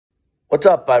What's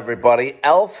up, everybody?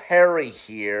 Elf Harry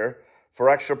here for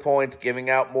Extra Points, giving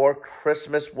out more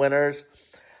Christmas winners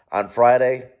on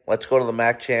Friday. Let's go to the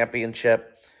MAC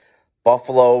Championship.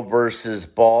 Buffalo versus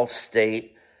Ball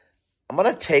State. I'm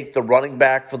going to take the running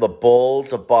back for the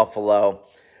Bulls of Buffalo,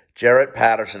 Jaret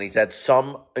Patterson. He's had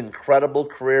some incredible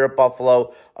career at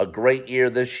Buffalo, a great year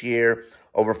this year,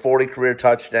 over 40 career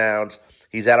touchdowns.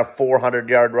 He's had a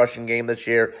 400-yard rushing game this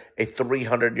year, a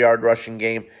 300-yard rushing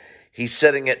game. He's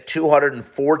sitting at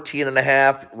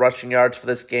 214.5 rushing yards for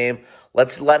this game.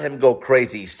 Let's let him go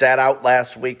crazy. He sat out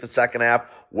last week, the second half,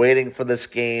 waiting for this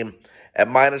game. At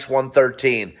minus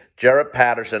 113, Jaret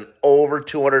Patterson over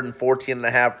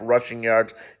 214.5 rushing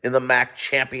yards in the MAC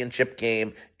championship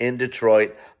game in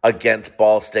Detroit against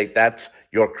Ball State. That's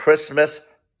your Christmas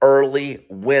early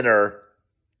winner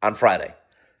on Friday.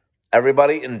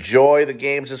 Everybody, enjoy the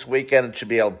games this weekend. It should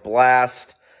be a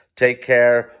blast. Take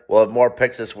care. We'll have more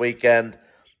picks this weekend.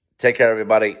 Take care,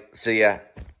 everybody. See ya.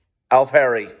 Elf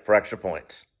Harry for Extra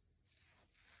Points.